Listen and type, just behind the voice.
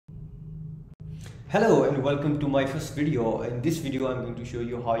Hello and welcome to my first video. In this video I'm going to show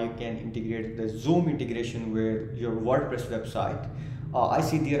you how you can integrate the Zoom integration with your WordPress website. I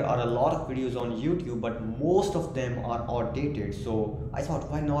see there are a lot of videos on YouTube, but most of them are outdated, so I thought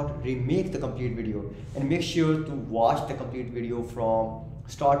why not remake the complete video, and make sure to watch the complete video from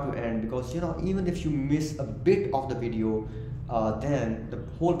start to end, because even if you miss a bit of the video, then the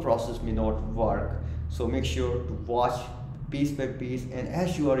whole process may not work. So make sure to watch piece by piece, and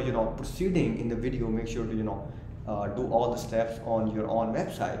as you are proceeding in the video, make sure to do all the steps on your own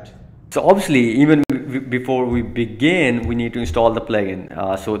website. So obviously, even before we begin, we need to install the plugin.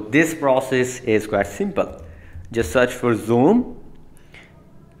 So this process is quite simple. Just search for Zoom,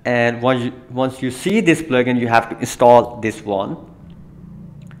 and once you see this plugin, you have to install this one.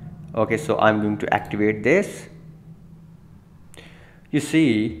 Okay, so I'm going to activate this. You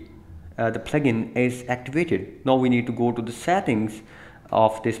see, the plugin is activated. Now we need to go to the settings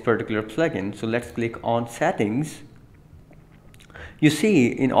of this particular plugin. So let's click on settings. You see,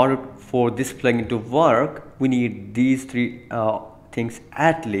 in order for this plugin to work, we need these three things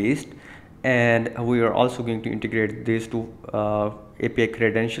at least, and we are also going to integrate these two API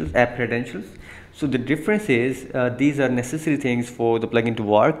credentials, app credentials. So the difference is these are necessary things for the plugin to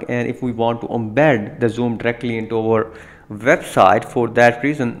work, and if we want to embed the Zoom directly into our website, for that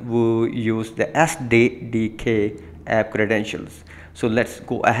reason we use the SDK app credentials. So let's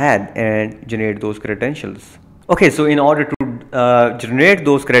go ahead and generate those credentials. Okay, so in order to generate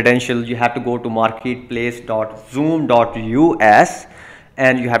those credentials, you have to go to marketplace.zoom.us,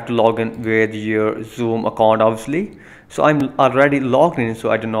 and you have to log in with your Zoom account, obviously. So I'm already logged in,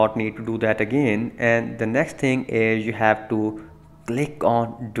 so I do not need to do that again. And the next thing is you have to click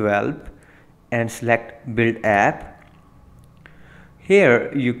on develop and select build app. Here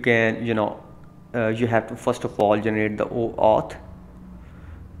you can you have to first of all generate the OAuth.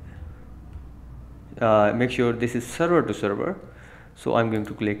 Make sure this is server to server. So I'm going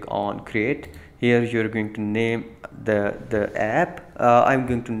to click on create. Here you're going to name the app. I'm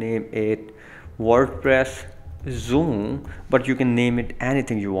going to name it WordPress Zoom, but you can name it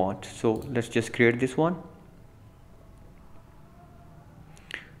anything you want. So let's just create this one.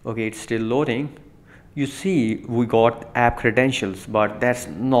 Okay, it's still loading. You see, we got app credentials, but that's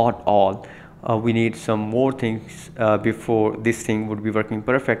not all. We need some more things before this thing would be working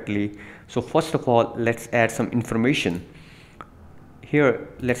perfectly. So first of all, let's add some information. Here,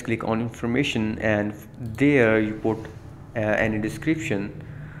 let's click on information, and there you put any description.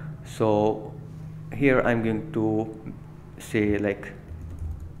 So here I'm going to say, like,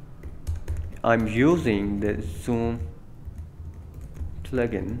 I'm using the Zoom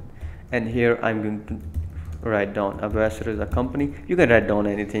plugin, and here I'm going to write down Ambassador is a company. You can write down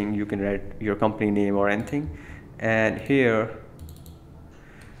anything, you can write your company name or anything, and here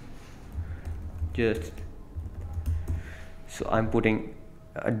so I'm putting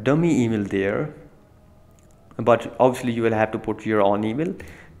a dummy email there, but obviously you will have to put your own email.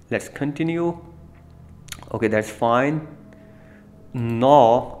 Let's continue. Okay, that's fine.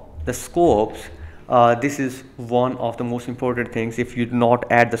 Now the scopes, this is one of the most important things. If you do not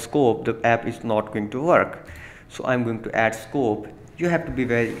add the scope, the app is not going to work. So I'm going to add scope. You have to be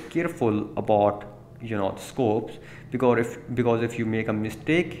very careful about the scopes, because if you make a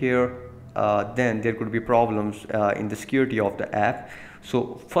mistake here, then there could be problems in the security of the app.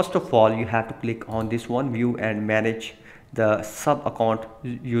 So first of all, you have to click on this one, view and manage the sub account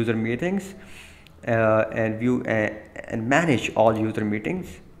user meetings, and view and manage all user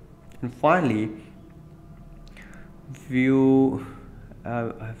meetings. And finally, view,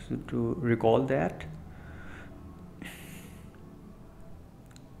 I have to recall that.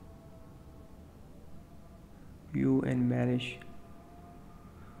 View and manage.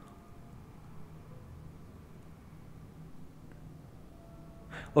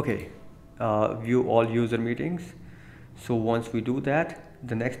 Okay, view all user meetings. So once we do that,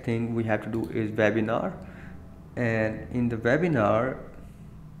 the next thing we have to do is webinar, and in the webinar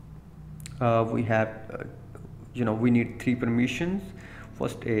we have we need 3 permissions.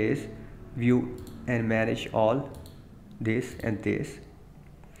 First is view and manage all this and this,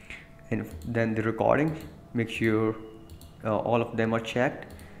 and then the recording, make sure all of them are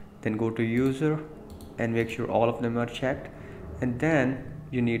checked. Then go to user and make sure all of them are checked, and then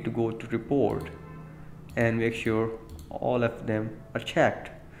you need to go to report and make sure all of them are checked.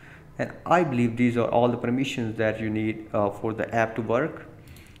 And I believe these are all the permissions that you need for the app to work.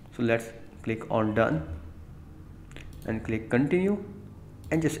 So let's click on done and click continue,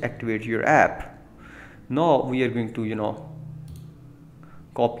 and just activate your app. Now we are going to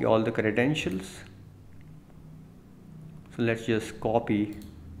copy all the credentials. So let's just copy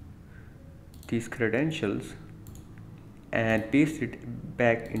these credentials and paste it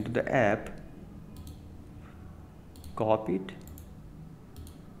back into the app, copy it,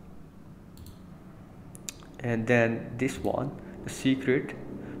 and then this one, the secret,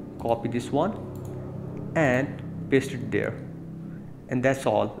 copy this one and paste it there, and that's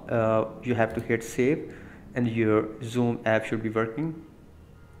all. You have to hit save and your Zoom app should be working.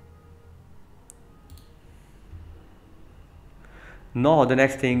 Now the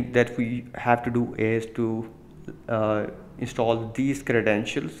next thing that we have to do is to install these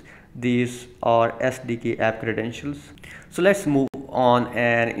credentials. These are SDK app credentials. So let's move on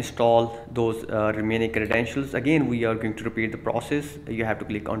and install those remaining credentials. Again, we are going to repeat the process. You have to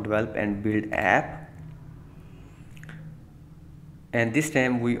click on develop and build app, and this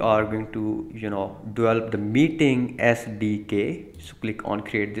time we are going to develop the meeting SDK. So click on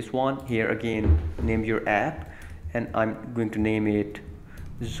create this one. Here again, name your app, and I'm going to name it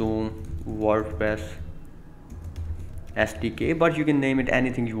Zoom WordPress SDK, but you can name it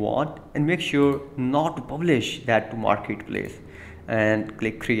anything you want, and make sure not to publish that to marketplace, and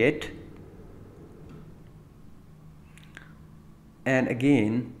click create. And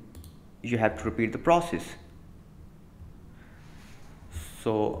again you have to repeat the process.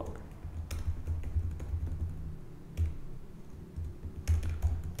 So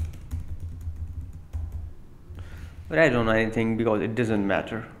but I don't know anything because it doesn't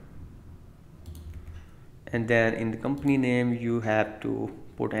matter. And then in the company name you have to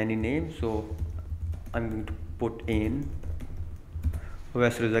put any name. So I'm going to put in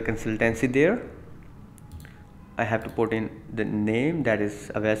Avesruza Consultancy there. I have to put in the name, that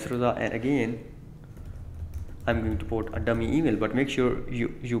is Avesruza, and again I'm going to put a dummy email, but make sure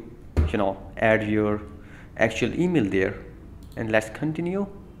you add your actual email there. And let's continue.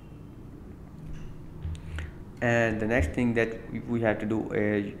 And the next thing that we have to do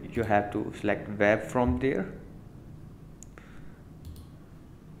is you have to select web from there,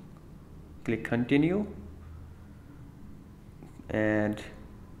 click continue, and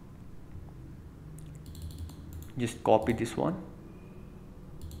just copy this one,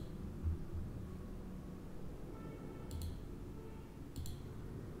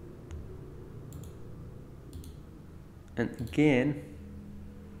 and again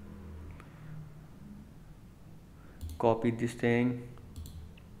copy this thing,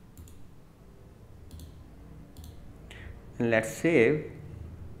 and let's save.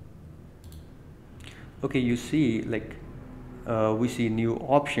 Okay, you see, like we see new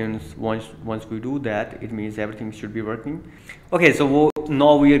options. Once we do that, it means everything should be working. Okay, so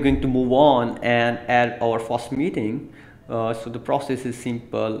now we are going to move on and add our first meeting. So the process is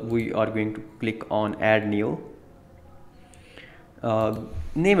simple. We are going to click on add new,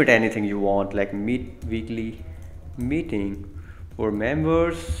 name it anything you want, like meet weekly meeting for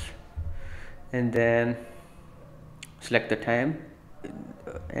members, and then select the time,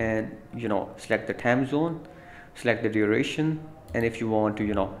 and select the time zone, select the duration, and if you want to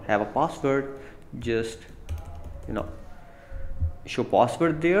have a password, just show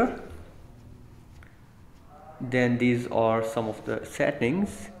password there. Then these are some of the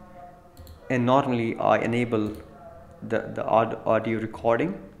settings, and normally I enable the audio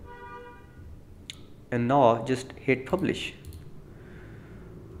recording, and now just hit publish.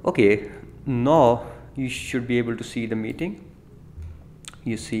 Okay, now you should be able to see the meeting.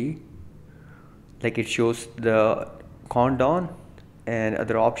 You see, like it shows the countdown and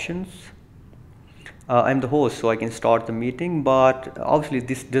other options. I'm the host, so I can start the meeting, but obviously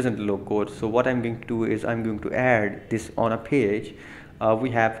this doesn't look good. So what I'm going to do is I'm going to add this on a page.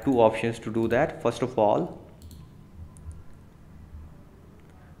 We have two options to do that. First of all,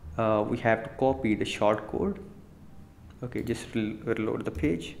 we have to copy the shortcode. Okay, just reload the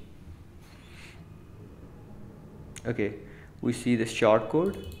page. Okay, we see the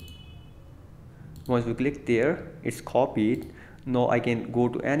shortcode. Once we click there, it's copied. Now I can go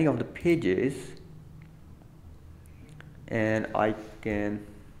to any of the pages, and I can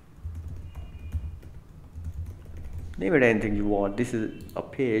name it anything you want. This is a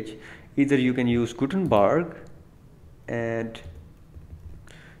page. Either you can use Gutenberg, and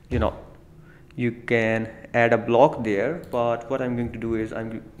you can add a block there, but what I'm going to do is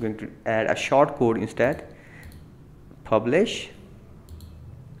I'm going to add a shortcode instead. Publish,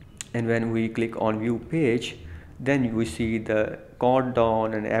 and when we click on view page, then we see the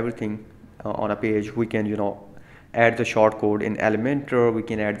countdown and everything on a page. We can add the shortcode in Elementor. We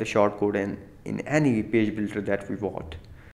can add the shortcode in any page builder that we want.